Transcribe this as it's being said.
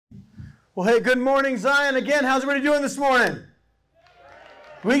Well, hey, good morning, Zion. Again, how's everybody doing this morning?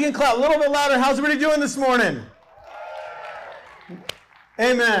 We can clap a little bit louder. How's everybody doing this morning?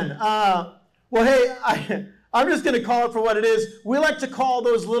 Amen. Well, hey, I'm just going to call it for what it is. We like to call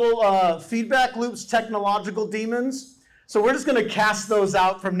those little feedback loops technological demons. So we're just going to cast those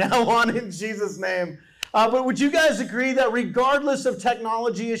out from now on in Jesus' name. But would you guys agree that regardless of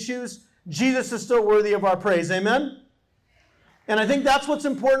technology issues, Jesus is still worthy of our praise? Amen? And I think that's what's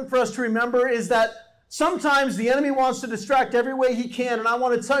important for us to remember is that sometimes the enemy wants to distract every way he can. And I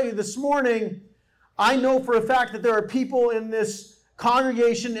want to tell you this morning, I know for a fact that there are people in this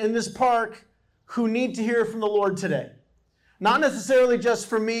congregation, in this park, who need to hear from the Lord today. Not necessarily just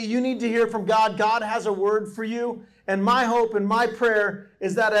from me. You need to hear from God. God has a word for you. And my hope and my prayer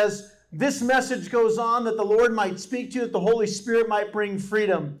is that as this message goes on, that the Lord might speak to you, that the Holy Spirit might bring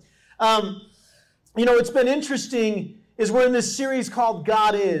freedom. It's been interesting is we're in this series called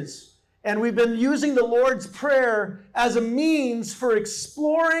God Is. And we've been using the Lord's Prayer as a means for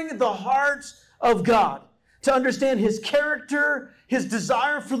exploring the heart of God, to understand His character, His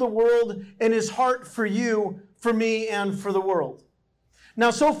desire for the world, and His heart for you, for me, and for the world. Now,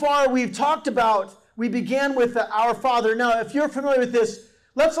 so far we've talked about, we began with the Our Father. Now, if you're familiar with this,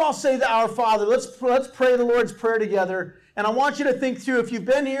 let's all say the Our Father. Let's pray the Lord's Prayer together. And I want you to think through, if you've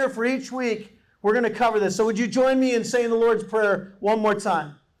been here for each week, we're going to cover this. So would you join me in saying the Lord's Prayer one more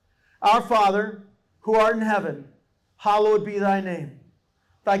time? Our Father, who art in heaven, hallowed be thy name.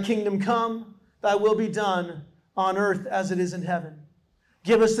 Thy kingdom come, thy will be done on earth as it is in heaven.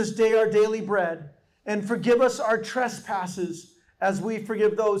 Give us this day our daily bread, and forgive us our trespasses as we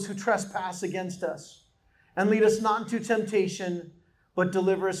forgive those who trespass against us. And lead us not into temptation, but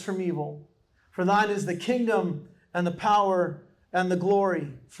deliver us from evil. For thine is the kingdom and the power and the glory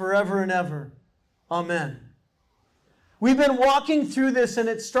forever and ever. Amen. We've been walking through this, and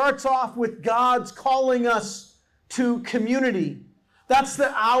it starts off with God's calling us to community. That's the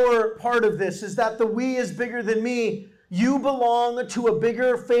our part of this, is that the we is bigger than me. You belong to a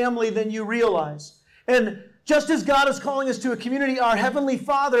bigger family than you realize. And just as God is calling us to a community, our Heavenly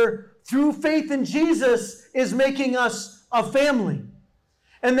Father, through faith in Jesus, is making us a family.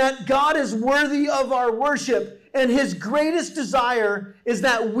 And that God is worthy of our worship. And His greatest desire is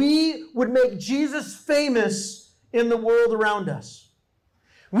that we would make Jesus famous in the world around us.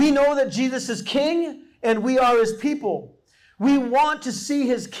 We know that Jesus is King and we are His people. We want to see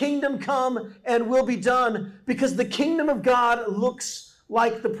His kingdom come and will be done because the kingdom of God looks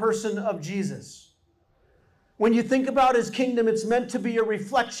like the person of Jesus. When you think about His kingdom, it's meant to be a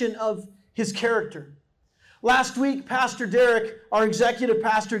reflection of His character. Last week, Pastor Derek, our executive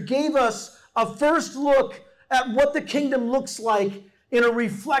pastor, gave us a first look at what the kingdom looks like in a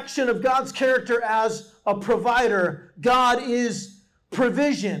reflection of God's character as a provider. God is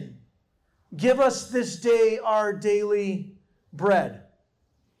provision. Give us this day our daily bread.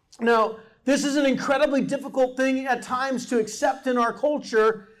 Now, this is an incredibly difficult thing at times to accept in our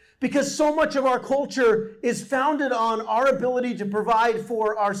culture because so much of our culture is founded on our ability to provide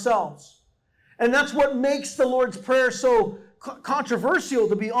for ourselves. And that's what makes the Lord's Prayer so controversial,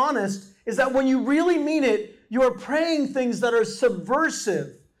 to be honest, is that when you really mean it, you are praying things that are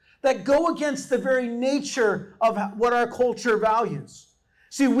subversive, that go against the very nature of what our culture values.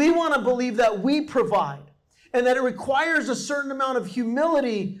 See, we want to believe that we provide, and that it requires a certain amount of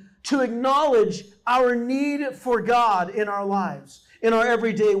humility to acknowledge our need for God in our lives, in our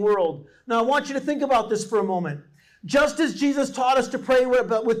everyday world. Now, I want you to think about this for a moment. Just as Jesus taught us to pray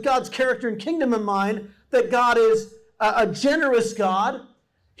with God's character and kingdom in mind, that God is a generous God,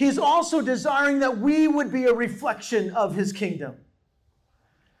 He's also desiring that we would be a reflection of His kingdom.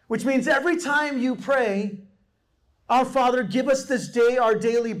 Which means every time you pray, Our Father, give us this day our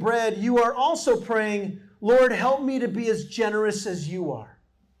daily bread, you are also praying, Lord, help me to be as generous as you are.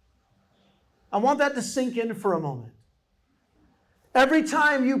 I want that to sink in for a moment. Every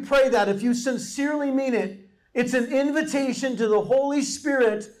time you pray that, if you sincerely mean it, it's an invitation to the Holy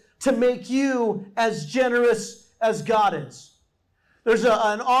Spirit to make you as generous as God is. There's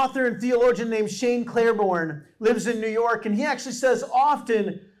an author and theologian named Shane Claiborne, lives in New York, and he actually says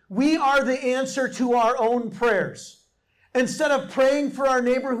often, we are the answer to our own prayers. Instead of praying for our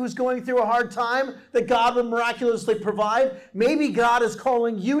neighbor who's going through a hard time, that God would miraculously provide, maybe God is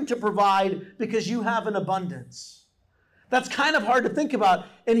calling you to provide because you have an abundance. That's kind of hard to think about.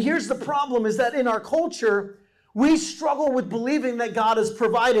 And here's the problem, is that in our culture, we struggle with believing that God has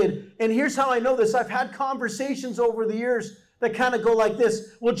provided. And here's how I know this. I've had conversations over the years that kind of go like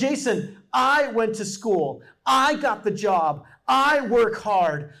this. Well, Jason, I went to school. I got the job. I work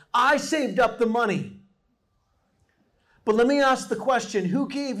hard. I saved up the money. But let me ask the question, who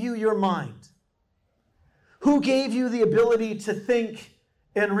gave you your mind? Who gave you the ability to think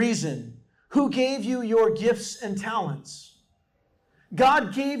and reason? Who gave you your gifts and talents?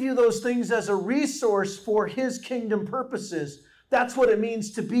 God gave you those things as a resource for his kingdom purposes. That's what it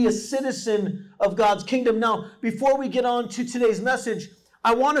means to be a citizen of God's kingdom. Now, before we get on to today's message,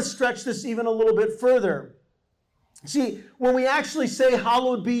 I want to stretch this even a little bit further. See, when we actually say,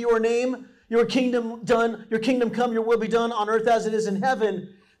 hallowed be your name, your kingdom done, your kingdom come, your will be done on earth as it is in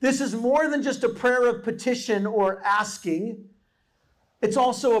heaven, this is more than just a prayer of petition or asking. It's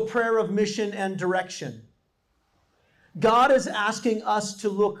also a prayer of mission and direction. God is asking us to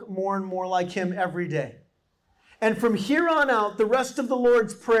look more and more like him every day. And from here on out, the rest of the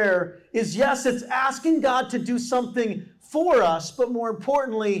Lord's Prayer is, yes, it's asking God to do something for us, but more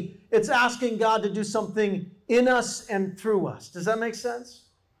importantly, it's asking God to do something in us and through us. Does that make sense?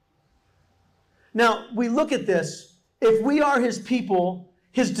 Now, we look at this. If we are his people,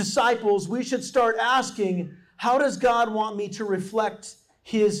 his disciples, we should start asking, how does God want me to reflect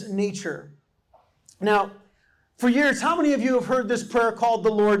his nature? Now, for years, how many of you have heard this prayer called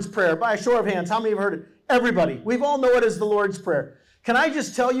the Lord's Prayer? By a show of hands, how many have heard it? Everybody. We've all know it as the Lord's Prayer. Can I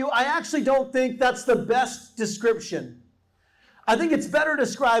just tell you, I actually don't think that's the best description. I think it's better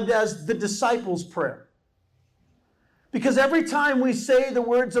described as the disciples' prayer. Because every time we say the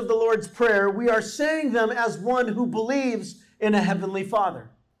words of the Lord's Prayer, we are saying them as one who believes in a heavenly Father.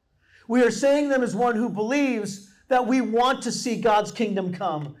 We are saying them as one who believes that we want to see God's kingdom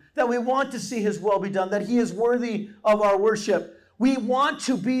come, that we want to see his will be done, that he is worthy of our worship. We want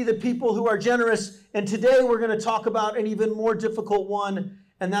to be the people who are generous, and today we're going to talk about an even more difficult one,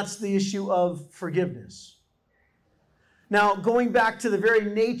 and that's the issue of forgiveness. Now, going back to the very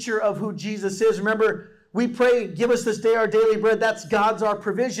nature of who Jesus is, remember, we pray, give us this day our daily bread. That's God's our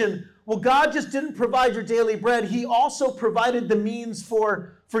provision. Well, God just didn't provide your daily bread. He also provided the means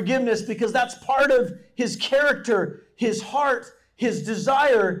for forgiveness, because that's part of his character, his heart, his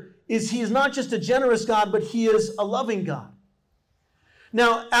desire is he is not just a generous God, but he is a loving God.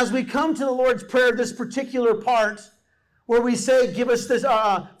 Now, as we come to the Lord's Prayer, this particular part where we say, give us this,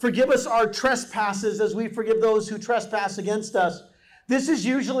 forgive us our trespasses as we forgive those who trespass against us. This is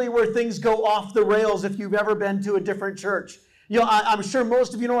usually where things go off the rails if you've ever been to a different church. You know, I'm sure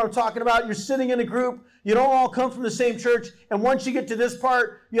most of you know what I'm talking about. You're sitting in a group. You don't all come from the same church. And once you get to this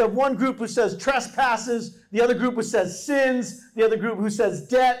part, you have one group who says trespasses, the other group who says sins, the other group who says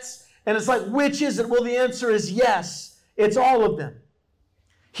debts. And it's like, which is it? Well, the answer is yes. It's all of them.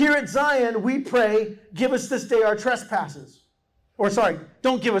 Here at Zion, we pray, give us this day our trespasses. Or sorry,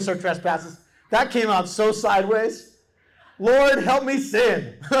 don't give us our trespasses. That came out so sideways. Lord, help me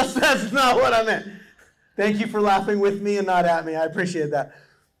sin. That's not what I meant. Thank you for laughing with me and not at me. I appreciate that.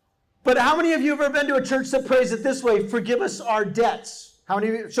 But how many of you have ever been to a church that prays it this way? Forgive us our debts. How many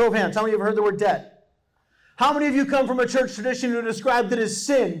of you, show of hands, how many of you have heard the word debt? How many of you come from a church tradition who described it as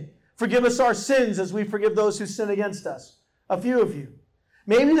sin? Forgive us our sins as we forgive those who sin against us. A few of you.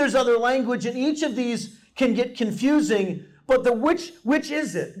 Maybe there's other language, and each of these can get confusing, but which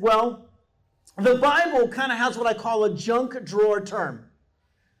is it? Well, the Bible kind of has what I call a junk drawer term.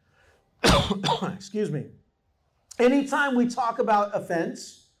 Excuse me. Anytime we talk about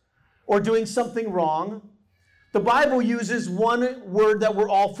offense or doing something wrong, the Bible uses one word that we're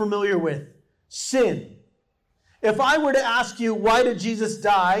all familiar with, sin. If I were to ask you, why did Jesus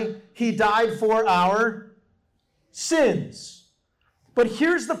die? He died for our sins. But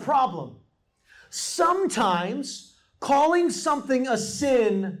here's the problem. Sometimes calling something a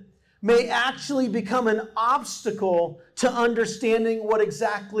sin may actually become an obstacle to understanding what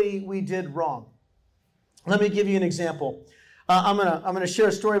exactly we did wrong. Let me give you an example. I'm gonna share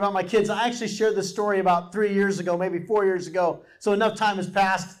a story about my kids. I actually shared this story about 3 years ago, maybe 4 years ago. So enough time has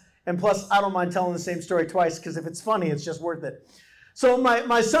passed. And plus, I don't mind telling the same story twice, because if it's funny, it's just worth it. So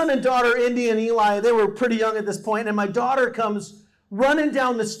my son and daughter, Indy and Eli, they were pretty young at this point, and my daughter comes running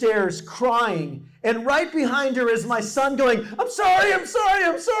down the stairs crying. And right behind her is my son going, I'm sorry, I'm sorry,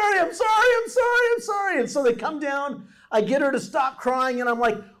 I'm sorry, I'm sorry, I'm sorry, I'm sorry. And so they come down. I get her to stop crying, and I'm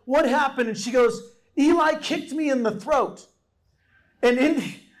like, what happened? And she goes, Eli kicked me in the throat. And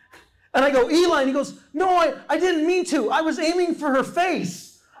I go, Eli, and he goes, no, I didn't mean to. I was aiming for her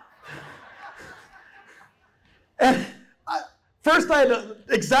face. And first I had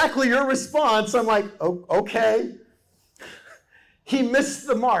exactly your response. I'm like, oh, okay. He missed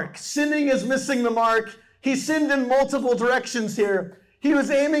the mark. Sinning is missing the mark. He sinned in multiple directions here. He was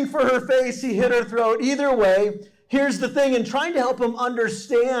aiming for her face. He hit her throat. Either way, here's the thing. In trying to help him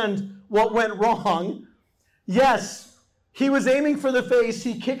understand what went wrong, yes, he was aiming for the face.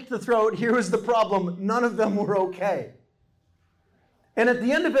 He kicked the throat. Here was the problem. None of them were okay. And at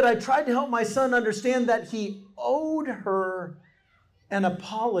the end of it, I tried to help my son understand that he owed her an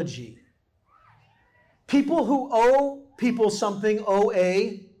apology. People who owe people something owe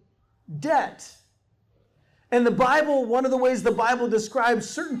a debt. And the Bible, one of the ways the Bible describes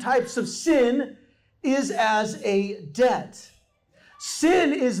certain types of sin is as a debt.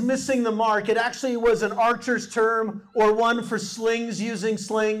 Sin is missing the mark. It actually was an archer's term or one for slings, using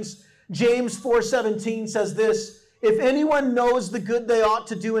slings. James 4:17 says this, if anyone knows the good they ought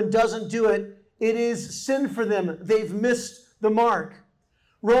to do and doesn't do it, it is sin for them. They've missed the mark.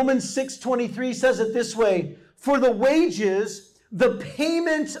 Romans 6:23 says it this way, for the wages, the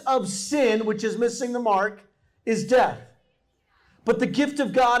payment of sin, which is missing the mark, is death. But the gift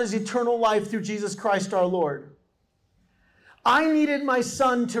of God is eternal life through Jesus Christ our Lord. I needed my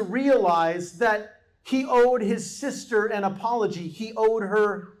son to realize that he owed his sister an apology. He owed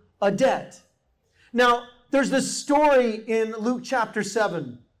her a debt. Now, there's this story in Luke chapter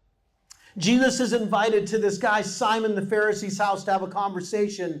 7. Jesus is invited to this guy, Simon the Pharisee's house, to have a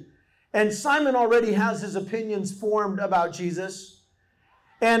conversation. And Simon already has his opinions formed about Jesus.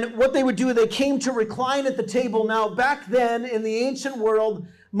 And what they would do, they came to recline at the table. Now, back then in the ancient world,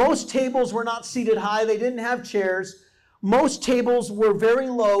 most tables were not seated high. They didn't have chairs. Most tables were very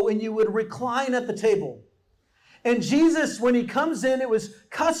low, and you would recline at the table. And Jesus, when he comes in, it was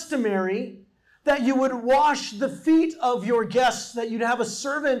customary that you would wash the feet of your guests, that you'd have a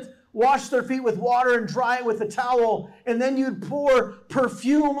servant wash their feet with water and dry it with a towel, and then you'd pour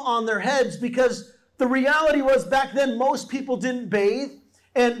perfume on their heads, because the reality was back then most people didn't bathe,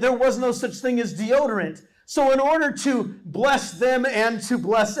 and there was no such thing as deodorant. So in order to bless them and to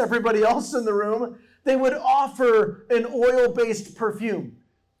bless everybody else in the room, they would offer an oil-based perfume.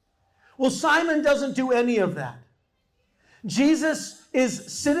 Well, Simon doesn't do any of that. Jesus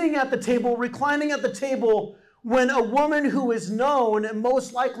is sitting at the table, reclining at the table, when a woman who is known, and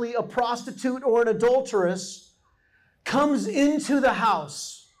most likely a prostitute or an adulteress, comes into the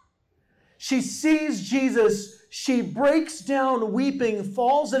house. She sees Jesus. She breaks down weeping,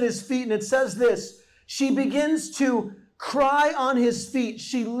 falls at his feet, and it says this, she begins to cry on his feet.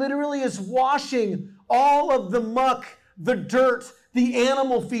 She literally is washing all of the muck, the dirt, the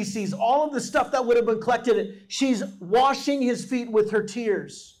animal feces, all of the stuff that would have been collected. She's washing his feet with her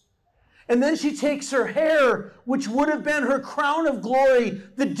tears. And then she takes her hair, which would have been her crown of glory.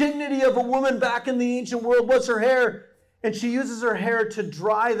 The dignity of a woman back in the ancient world was her hair. And she uses her hair to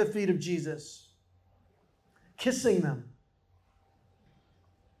dry the feet of Jesus, kissing them.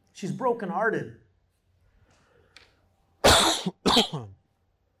 She's brokenhearted.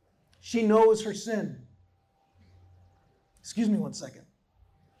 She knows her sin. Excuse me one second.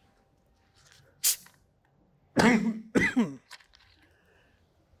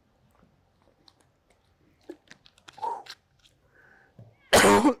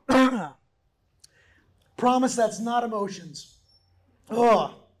 Promise that's not emotions.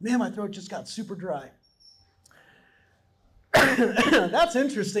 Oh, man, my throat just got super dry. That's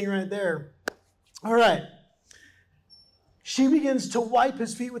interesting right there. All right. She begins to wipe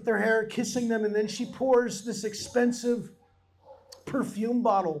his feet with her hair, kissing them, and then she pours this expensive perfume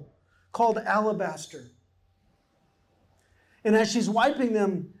bottle called alabaster. And as she's wiping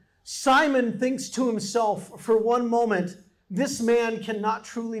them, Simon thinks to himself for one moment, this man cannot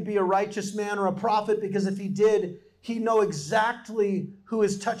truly be a righteous man or a prophet, because if he did, he'd know exactly who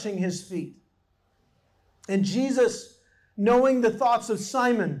is touching his feet. And Jesus, knowing the thoughts of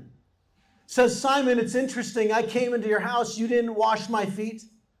Simon, says, Simon, it's interesting. I came into your house. You didn't wash my feet.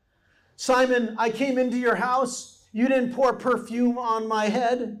 Simon, I came into your house. You didn't pour perfume on my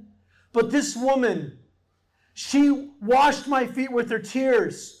head. But this woman, she washed my feet with her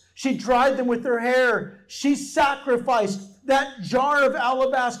tears. She dried them with her hair. She sacrificed. That jar of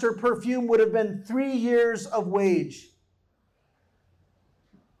alabaster perfume would have been 3 years of wage.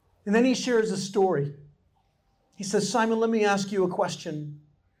 And then he shares a story. He says, Simon, let me ask you a question.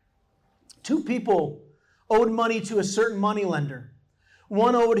 2 people owed money to a certain moneylender.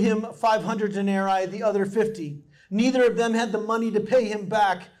 One owed him 500 denarii, the other 50. Neither of them had the money to pay him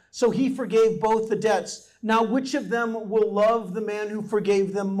back, so he forgave both the debts. Now, which of them will love the man who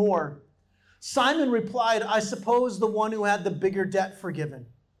forgave them more? Simon replied, I suppose the one who had the bigger debt forgiven.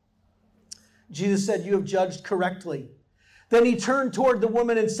 Jesus said, you have judged correctly. Then he turned toward the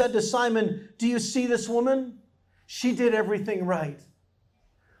woman and said to Simon, do you see this woman? She did everything right.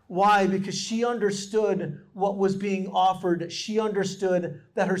 Why? Because she understood what was being offered. She understood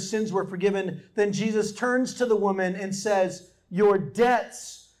that her sins were forgiven. Then Jesus turns to the woman and says, your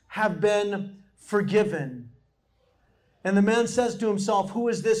debts have been forgiven. And the man says to himself, who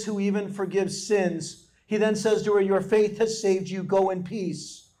is this who even forgives sins? He then says to her, your faith has saved you. Go in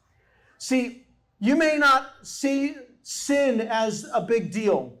peace. See, you may not see sin as a big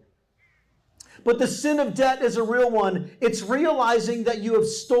deal, but the sin of debt is a real one. It's realizing that you have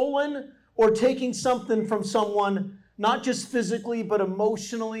stolen or taken something from someone, not just physically, but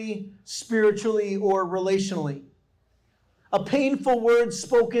emotionally, spiritually, or relationally. A painful word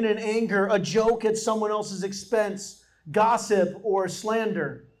spoken in anger, a joke at someone else's expense, gossip, or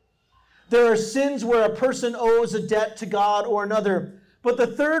slander. There are sins where a person owes a debt to God or another. But the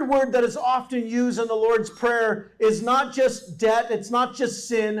third word that is often used in the Lord's Prayer is not just debt, it's not just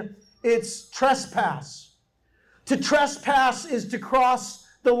sin, it's trespass. To trespass is to cross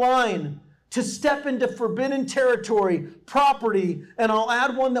the line, to step into forbidden territory, property, and I'll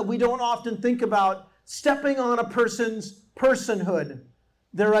add one that we don't often think about, stepping on a person's personhood,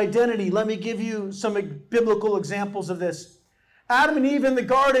 their identity. Let me give you some biblical examples of this. Adam and Eve in the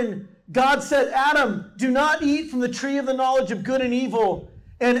garden, God said, Adam, do not eat from the tree of the knowledge of good and evil.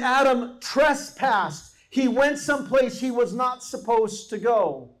 And Adam trespassed. He went someplace he was not supposed to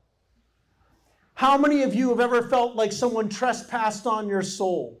go. How many of you have ever felt like someone trespassed on your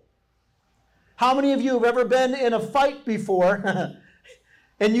soul? How many of you have ever been in a fight before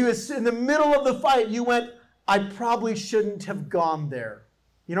and you, in the middle of the fight, you went, I probably shouldn't have gone there.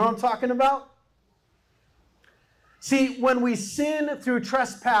 You know what I'm talking about? See, when we sin through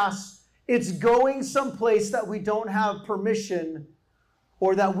trespass, it's going someplace that we don't have permission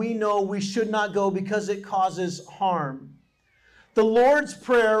or that we know we should not go because it causes harm. The Lord's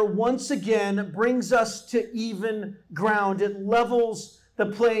Prayer, once again, brings us to even ground. It levels the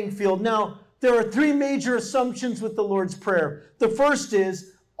playing field. Now, there are three major assumptions with the Lord's Prayer. The first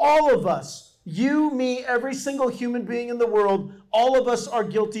is, all of us, you, me, every single human being in the world, all of us are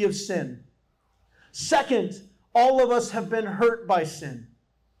guilty of sin. Second, all of us have been hurt by sin.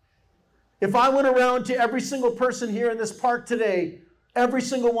 If I went around to every single person here in this park today, every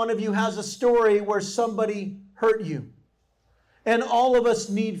single one of you has a story where somebody hurt you. And all of us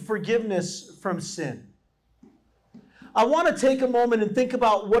need forgiveness from sin. I want to take a moment and think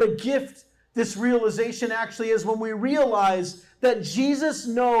about what a gift this realization actually is when we realize that Jesus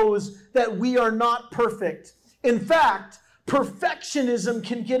knows that we are not perfect. In fact, perfectionism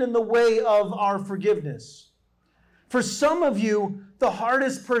can get in the way of our forgiveness. For some of you, the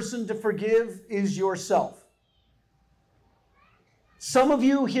hardest person to forgive is yourself. Some of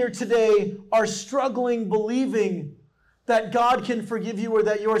you here today are struggling believing that God can forgive you or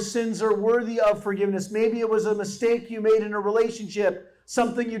that your sins are worthy of forgiveness. Maybe it was a mistake you made in a relationship,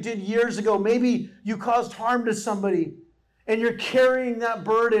 something you did years ago. Maybe you caused harm to somebody and you're carrying that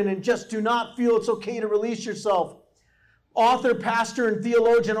burden and just do not feel it's okay to release yourself. Author, pastor, and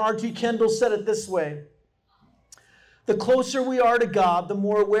theologian R.T. Kendall said it this way: the closer we are to God, the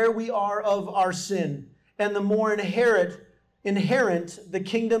more aware we are of our sin, and the more inherent the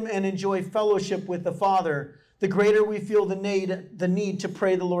kingdom and enjoy fellowship with the Father, the greater we feel the need to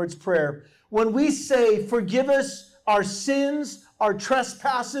pray the Lord's Prayer. When we say, forgive us our sins, our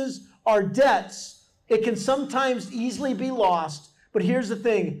trespasses, our debts, it can sometimes easily be lost. But here's the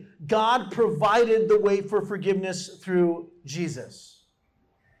thing: God provided the way for forgiveness through Jesus.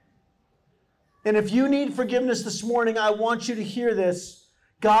 And if you need forgiveness this morning, I want you to hear this.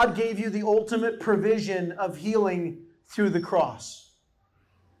 God gave you the ultimate provision of healing through the cross.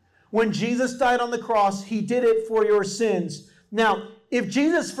 When Jesus died on the cross, he did it for your sins. Now, if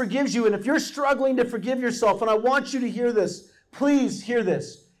Jesus forgives you, and if you're struggling to forgive yourself, and I want you to hear this, please hear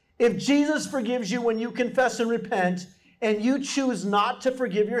this. If Jesus forgives you when you confess and repent, and you choose not to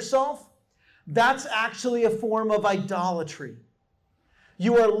forgive yourself, that's actually a form of idolatry.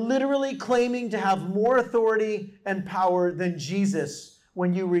 You are literally claiming to have more authority and power than Jesus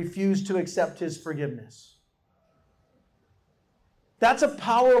when you refuse to accept his forgiveness. That's a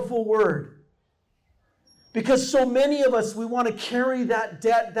powerful word. Because so many of us, we want to carry that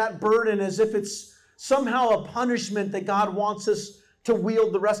debt, that burden, as if it's somehow a punishment that God wants us to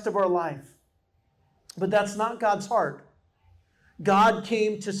wield the rest of our life. But that's not God's heart. God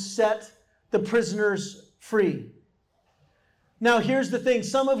came to set the prisoners free. Now, here's the thing.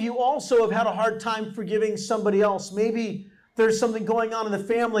 Some of you also have had a hard time forgiving somebody else. Maybe there's something going on in the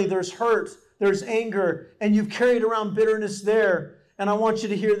family. There's hurt. There's anger. And you've carried around bitterness there. And I want you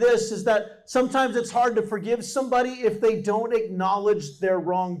to hear this, is that sometimes it's hard to forgive somebody if they don't acknowledge their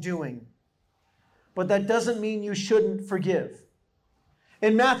wrongdoing. But that doesn't mean you shouldn't forgive.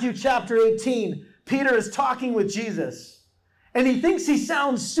 In Matthew chapter 18, Peter is talking with Jesus. And he thinks he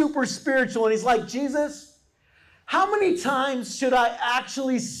sounds super spiritual. And he's like, Jesus, how many times should I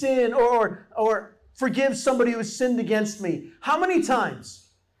actually sin or forgive somebody who sinned against me? How many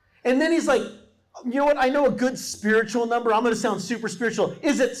times? And then he's like, You know what? I know a good spiritual number. I'm going to sound super spiritual.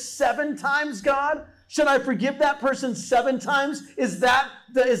 Is it 7 times, God? Should I forgive that person 7 times? Is that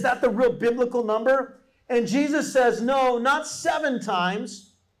the real biblical number? And Jesus says, no, not 7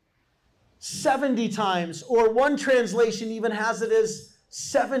 times, 70 times. Or one translation even has it as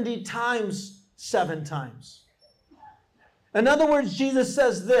 70 times 7 times. In other words, Jesus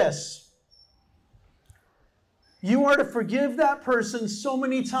says this: you are to forgive that person so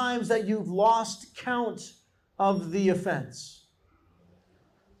many times that you've lost count of the offense.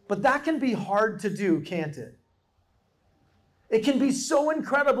 But that can be hard to do, can't it? It can be so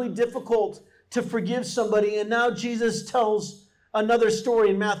incredibly difficult to forgive somebody. And now Jesus tells another story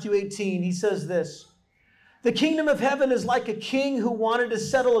in Matthew 18. He says this: the kingdom of heaven is like a king who wanted to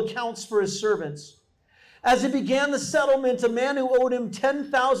settle accounts for his servants. As he began the settlement, a man who owed him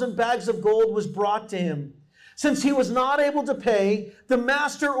 10,000 bags of gold was brought to him. Since he was not able to pay, the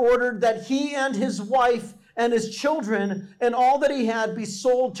master ordered that he and his wife and his children and all that he had be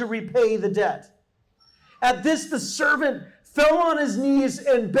sold to repay the debt. At this, the servant fell on his knees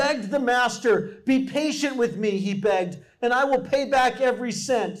and begged the master, "Be patient with me," he begged, "and I will pay back every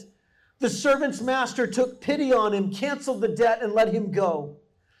cent." The servant's master took pity on him, canceled the debt, and let him go.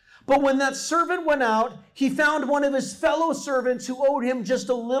 But when that servant went out, he found one of his fellow servants who owed him just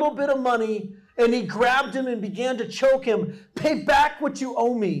a little bit of money, and he grabbed him and began to choke him. "Pay back what you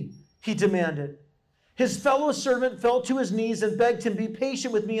owe me," he demanded. His fellow servant fell to his knees and begged him, "Be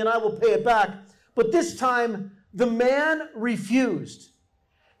patient with me and I will pay it back." But this time, the man refused.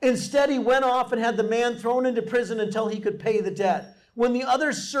 Instead, he went off and had the man thrown into prison until he could pay the debt. When the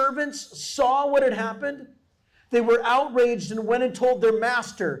other servants saw what had happened, they were outraged and went and told their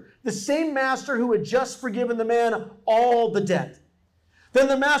master, the same master who had just forgiven the man all the debt. Then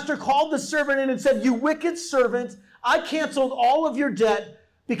the master called the servant in and said, "You wicked servant, I canceled all of your debt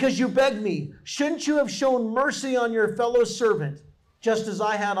because you begged me. Shouldn't you have shown mercy on your fellow servant, just as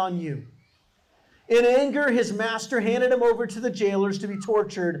I had on you?" In anger, his master handed him over to the jailers to be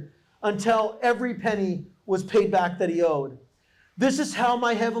tortured until every penny was paid back that he owed. This is how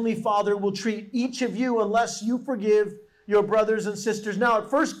my heavenly Father will treat each of you unless you forgive your brothers and sisters. Now, at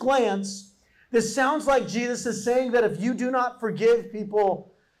first glance, this sounds like Jesus is saying that if you do not forgive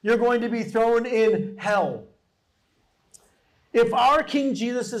people, you're going to be thrown in hell. If our King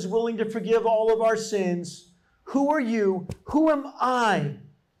Jesus is willing to forgive all of our sins, who are you, who am I,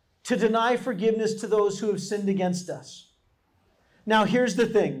 to deny forgiveness to those who have sinned against us? Now, here's the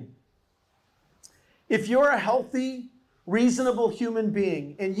thing. If you're a healthy, reasonable human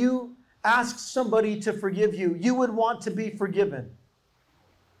being and you ask somebody to forgive you, you would want to be forgiven.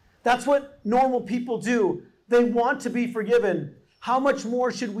 That's what normal people do. They want to be forgiven. How much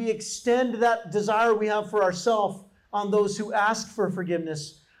more should we extend that desire we have for ourselves on those who ask for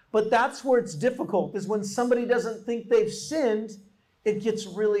forgiveness? But that's where it's difficult, is when somebody doesn't think they've sinned, it gets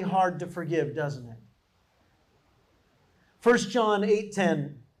really hard to forgive, doesn't it? 1 John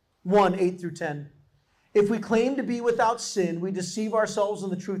 8:10, 1, 8 through 10. If we claim to be without sin, we deceive ourselves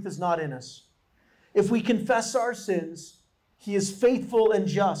and the truth is not in us. If we confess our sins, he is faithful and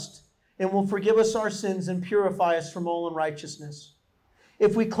just and will forgive us our sins and purify us from all unrighteousness.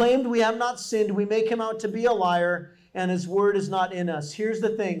 If we claimed we have not sinned, we make him out to be a liar and his word is not in us. Here's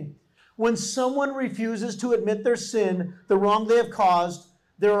the thing. When someone refuses to admit their sin, the wrong they have caused,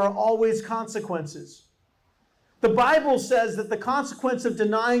 there are always consequences. The Bible says that the consequence of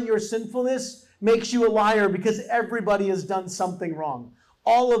denying your sinfulness makes you a liar, because everybody has done something wrong.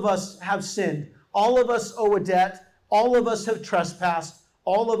 All of us have sinned. All of us owe a debt. All of us have trespassed.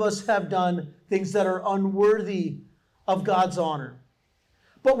 All of us have done things that are unworthy of God's honor.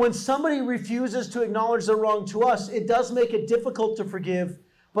 But when somebody refuses to acknowledge their wrong to us, it does make it difficult to forgive,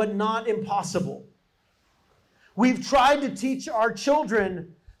 but not impossible. We've tried to teach our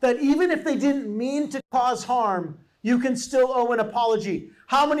children that even if they didn't mean to cause harm, you can still owe an apology.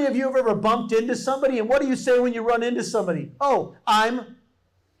 How many of you have ever bumped into somebody, and what do you say when you run into somebody? "Oh, I'm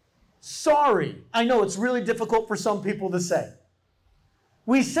sorry." I know it's really difficult for some people to say.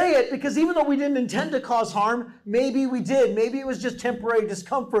 We say it because even though we didn't intend to cause harm, maybe we did. Maybe it was just temporary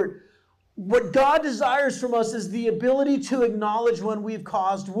discomfort. What God desires from us is the ability to acknowledge when we've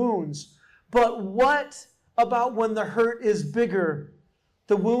caused wounds. But what about when the hurt is bigger,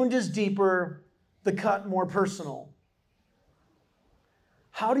 the wound is deeper, the cut more personal?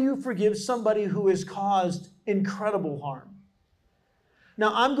 How do you forgive somebody who has caused incredible harm?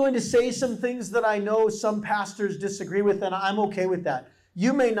 Now, I'm going to say some things that I know some pastors disagree with, and I'm okay with that.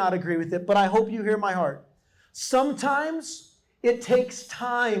 You may not agree with it, but I hope you hear my heart. Sometimes it takes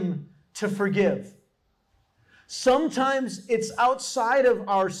time to forgive. Sometimes it's outside of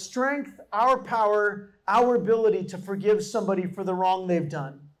our strength, our power, our ability to forgive somebody for the wrong they've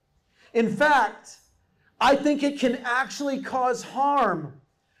done. In fact, I think it can actually cause harm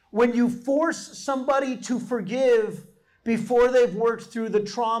when you force somebody to forgive before they've worked through the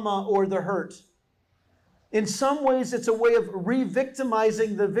trauma or the hurt. In some ways, it's a way of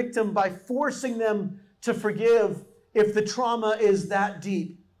re-victimizing the victim by forcing them to forgive if the trauma is that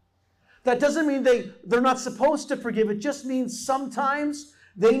deep. That doesn't mean they're not supposed to forgive. It just means sometimes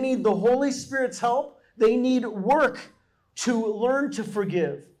they need the Holy Spirit's help. They need work to learn to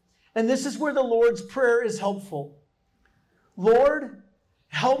forgive. And this is where the Lord's Prayer is helpful. Lord,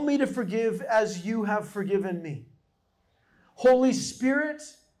 help me to forgive as you have forgiven me. Holy Spirit,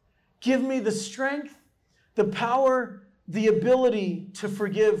 give me the strength, the power, the ability to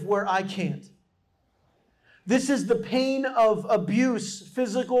forgive where I can't. This is the pain of abuse,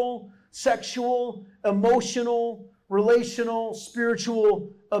 physical, sexual, emotional, relational, spiritual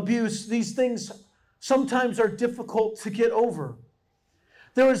abuse. These things sometimes are difficult to get over.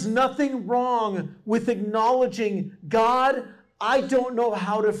 There is nothing wrong with acknowledging, God, I don't know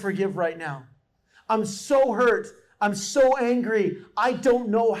how to forgive right now. I'm so hurt. I'm so angry. I don't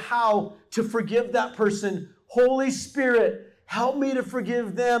know how to forgive that person. Holy Spirit, help me to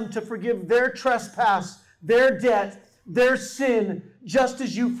forgive them, to forgive their trespass, their debt, their sin, just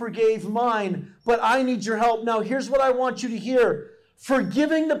as you forgave mine. But I need your help. Now, here's what I want you to hear.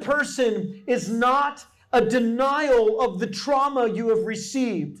 Forgiving the person is not a denial of the trauma you have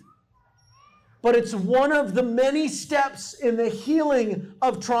received, but it's one of the many steps in the healing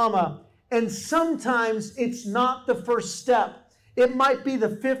of trauma. And sometimes it's not the first step. It might be the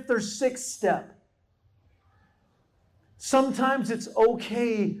 5th or 6th step. Sometimes it's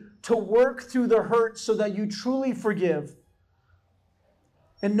okay to work through the hurt so that you truly forgive.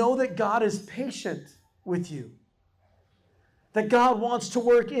 And know that God is patient with you. That God wants to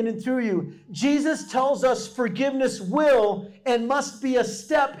work in and through you. Jesus tells us forgiveness will and must be a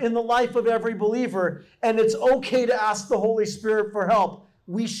step in the life of every believer. And it's okay to ask the Holy Spirit for help.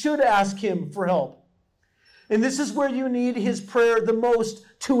 We should ask Him for help. And this is where you need His prayer the most,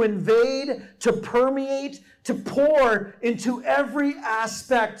 to invade, to permeate, to pour into every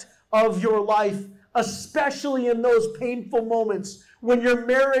aspect of your life, especially in those painful moments when your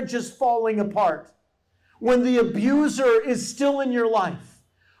marriage is falling apart, when the abuser is still in your life,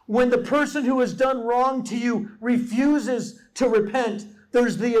 when the person who has done wrong to you refuses to repent.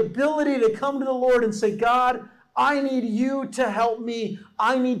 There's the ability to come to the Lord and say, God, I need you to help me.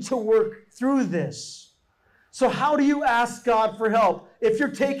 I need to work through this. So how do you ask God for help? If you're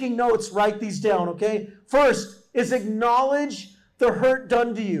taking notes, write these down, okay? First is acknowledge the hurt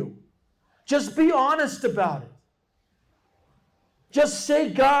done to you. Just be honest about it. Just say,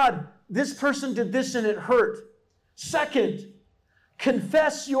 God, this person did this and it hurt. Second,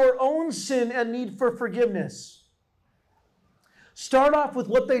 confess your own sin and need for forgiveness. Start off with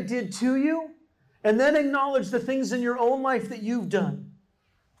what they did to you, and then acknowledge the things in your own life that you've done.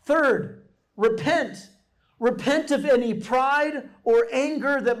 Third, repent. Repent of any pride or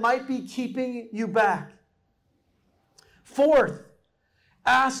anger that might be keeping you back. Fourth,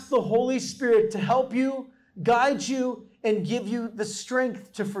 ask the Holy Spirit to help you, guide you, and give you the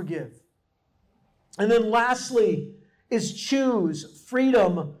strength to forgive. And then lastly is choose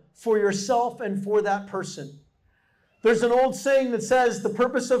freedom for yourself and for that person. There's an old saying that says the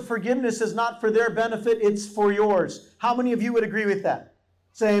purpose of forgiveness is not for their benefit, it's for yours. How many of you would agree with that?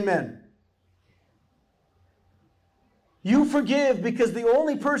 Say amen. You forgive because the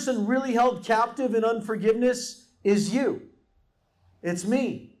only person really held captive in unforgiveness is you. It's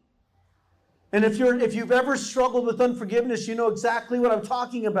me. And if you've ever struggled with unforgiveness, you know exactly what I'm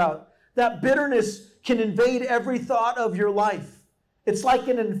talking about. That bitterness can invade every thought of your life. It's like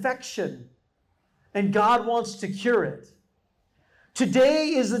an infection, and God wants to cure it. Today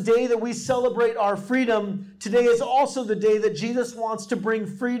is the day that we celebrate our freedom. Today is also the day that Jesus wants to bring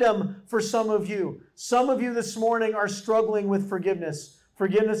freedom for some of you. Some of you this morning are struggling with forgiveness.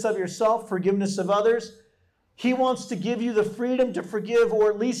 Forgiveness of yourself, forgiveness of others. He wants to give you the freedom to forgive,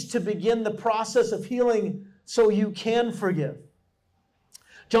 or at least to begin the process of healing so you can forgive.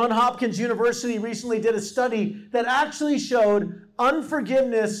 Johns Hopkins University recently did a study that actually showed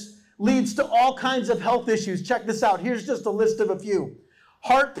unforgiveness leads to all kinds of health issues. Check this out. Here's just a list of a few.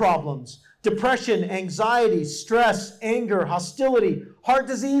 Heart problems, depression, anxiety, stress, anger, hostility, heart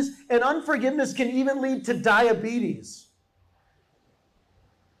disease, and unforgiveness can even lead to diabetes.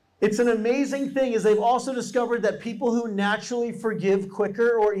 It's an amazing thing, as they've also discovered that people who naturally forgive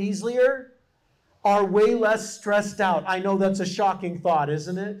quicker or easier are way less stressed out. I know that's a shocking thought,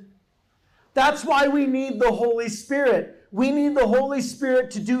 isn't it? That's why we need the Holy Spirit. We need the Holy Spirit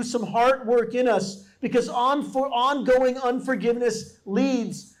to do some hard work in us, because ongoing unforgiveness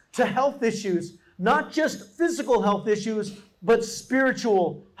leads to health issues, not just physical health issues, but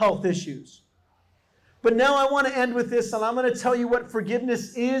spiritual health issues. But now I want to end with this, and I'm going to tell you what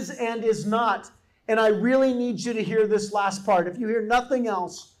forgiveness is and is not. And I really need you to hear this last part. If you hear nothing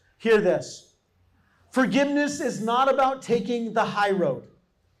else, hear this. Forgiveness is not about taking the high road.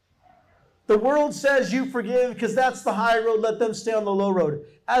 The world says you forgive because that's the high road, let them stay on the low road.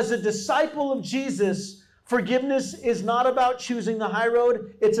 As a disciple of Jesus, forgiveness is not about choosing the high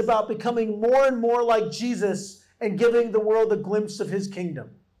road. It's about becoming more and more like Jesus and giving the world a glimpse of his kingdom.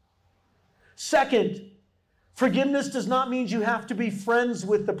 Second, forgiveness does not mean you have to be friends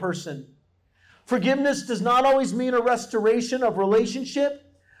with the person. Forgiveness does not always mean a restoration of relationship.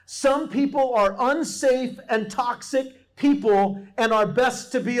 Some people are unsafe and toxic people and are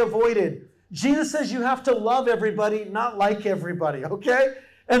best to be avoided. Jesus says you have to love everybody, not like everybody, okay?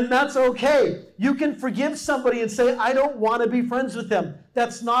 And that's okay. You can forgive somebody and say, I don't want to be friends with them.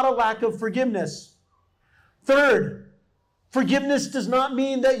 That's not a lack of forgiveness. Third, forgiveness does not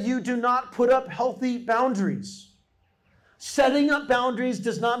mean that you do not put up healthy boundaries. Setting up boundaries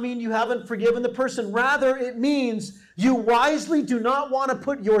does not mean you haven't forgiven the person. Rather, it means you wisely do not want to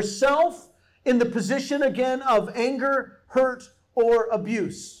put yourself in the position again of anger, hurt, or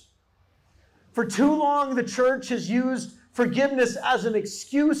abuse. For too long, the church has used forgiveness as an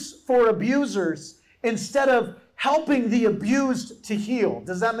excuse for abusers instead of helping the abused to heal.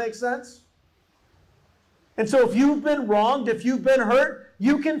 Does that make sense? And so if you've been wronged, if you've been hurt,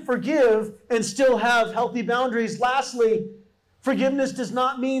 you can forgive and still have healthy boundaries. Lastly, forgiveness does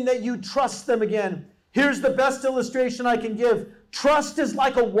not mean that you trust them again. Here's the best illustration I can give. Trust is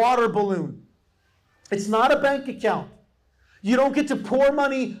like a water balloon. It's not a bank account. You don't get to pour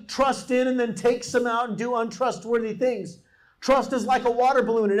money, trust in, and then take some out and do untrustworthy things. Trust is like a water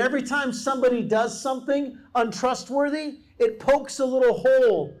balloon, and every time somebody does something untrustworthy, it pokes a little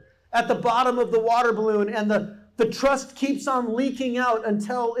hole at the bottom of the water balloon, and the trust keeps on leaking out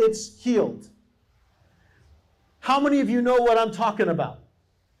until it's healed. How many of you know what I'm talking about?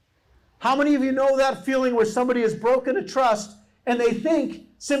 How many of you know that feeling where somebody has broken a trust and they think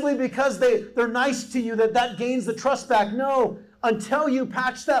simply because they're nice to you that gains the trust back? No, until you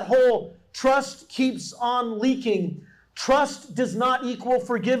patch that hole, trust keeps on leaking. Trust does not equal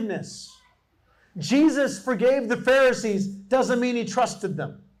forgiveness. Jesus forgave the Pharisees, doesn't mean he trusted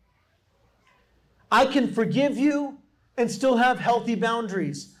them. I can forgive you and still have healthy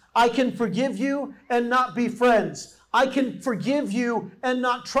boundaries. I can forgive you and not be friends. I can forgive you and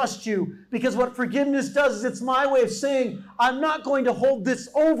not trust you, because what forgiveness does is it's my way of saying, I'm not going to hold this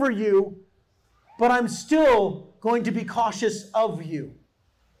over you, but I'm still going to be cautious of you.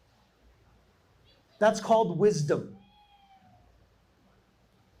 That's called wisdom.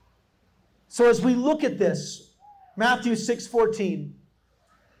 So as we look at this, Matthew 6:14,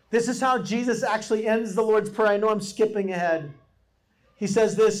 this is how Jesus actually ends the Lord's Prayer. I know I'm skipping ahead. He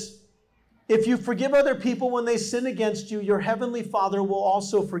says this, if you forgive other people when they sin against you, your heavenly Father will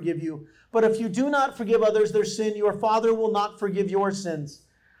also forgive you. But if you do not forgive others their sin, your Father will not forgive your sins.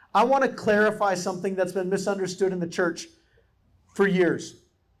 I want to clarify something that's been misunderstood in the church for years.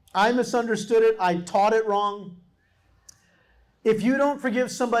 I misunderstood it. I taught it wrong. If you don't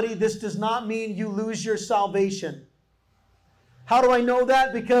forgive somebody, this does not mean you lose your salvation. How do I know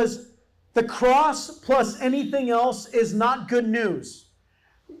that? Because the cross plus anything else is not good news.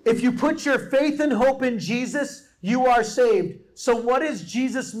 If you put your faith and hope in Jesus, you are saved. So what does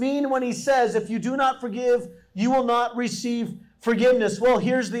Jesus mean when he says, if you do not forgive, you will not receive forgiveness? Well,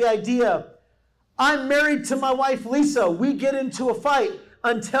 here's the idea. I'm married to my wife, Lisa. We get into a fight.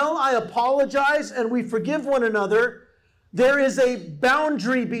 Until I apologize and we forgive one another, there is a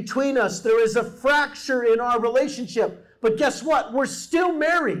boundary between us. There is a fracture in our relationship. But guess what? We're still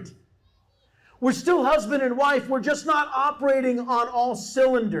married. We're still husband and wife. We're just not operating on all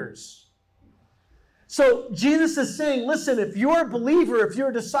cylinders. So Jesus is saying, listen, if you're a believer, if you're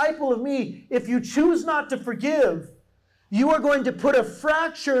a disciple of me, if you choose not to forgive, you are going to put a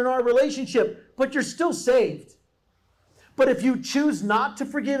fracture in our relationship, but you're still saved. But if you choose not to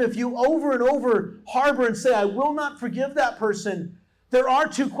forgive, if you over and over harbor and say, I will not forgive that person, there are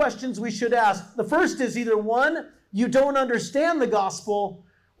two questions we should ask. The first is either one, you don't understand the gospel,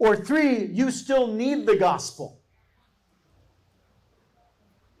 or three, you still need the gospel.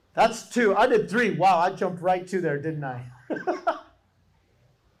 That's two. I did three. Wow, I jumped right to there, didn't I?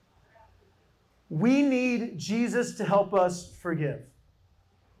 We need Jesus to help us forgive.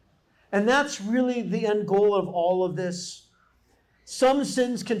 And that's really the end goal of all of this. Some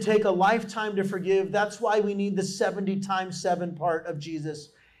sins can take a lifetime to forgive. That's why we need the 70 times 7 part of Jesus.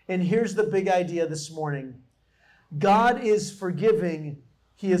 And here's the big idea this morning. God is forgiving.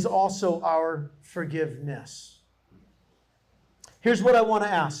 He is also our forgiveness. Here's what I want to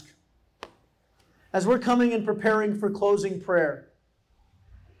ask. As we're coming and preparing for closing prayer,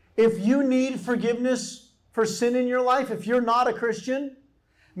 if you need forgiveness for sin in your life, if you're not a Christian,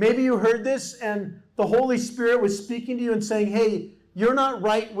 maybe you heard this and the Holy Spirit was speaking to you and saying, hey, you're not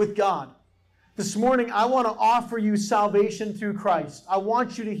right with God. This morning, I want to offer you salvation through Christ. I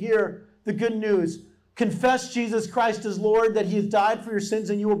want you to hear the good news. Confess Jesus Christ as Lord, that He has died for your sins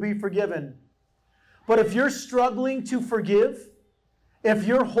and you will be forgiven. But if you're struggling to forgive, if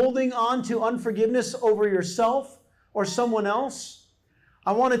you're holding on to unforgiveness over yourself or someone else,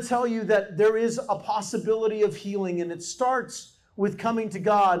 I want to tell you that there is a possibility of healing, and it starts with coming to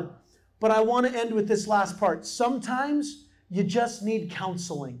God. But I want to end with this last part. Sometimes you just need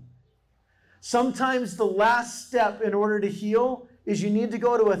counseling. Sometimes the last step in order to heal is you need to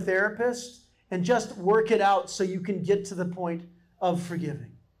go to a therapist and just work it out so you can get to the point of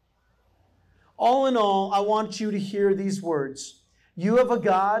forgiving. All in all, I want you to hear these words. You have a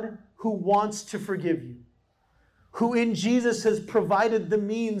God who wants to forgive you, who in Jesus has provided the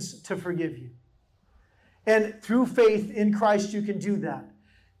means to forgive you. And through faith in Christ, you can do that.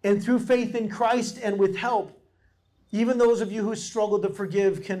 And through faith in Christ and with help, even those of you who struggle to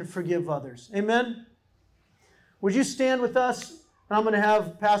forgive can forgive others. Amen? Would you stand with us? And I'm going to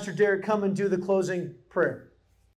have Pastor Derek come and do the closing prayer.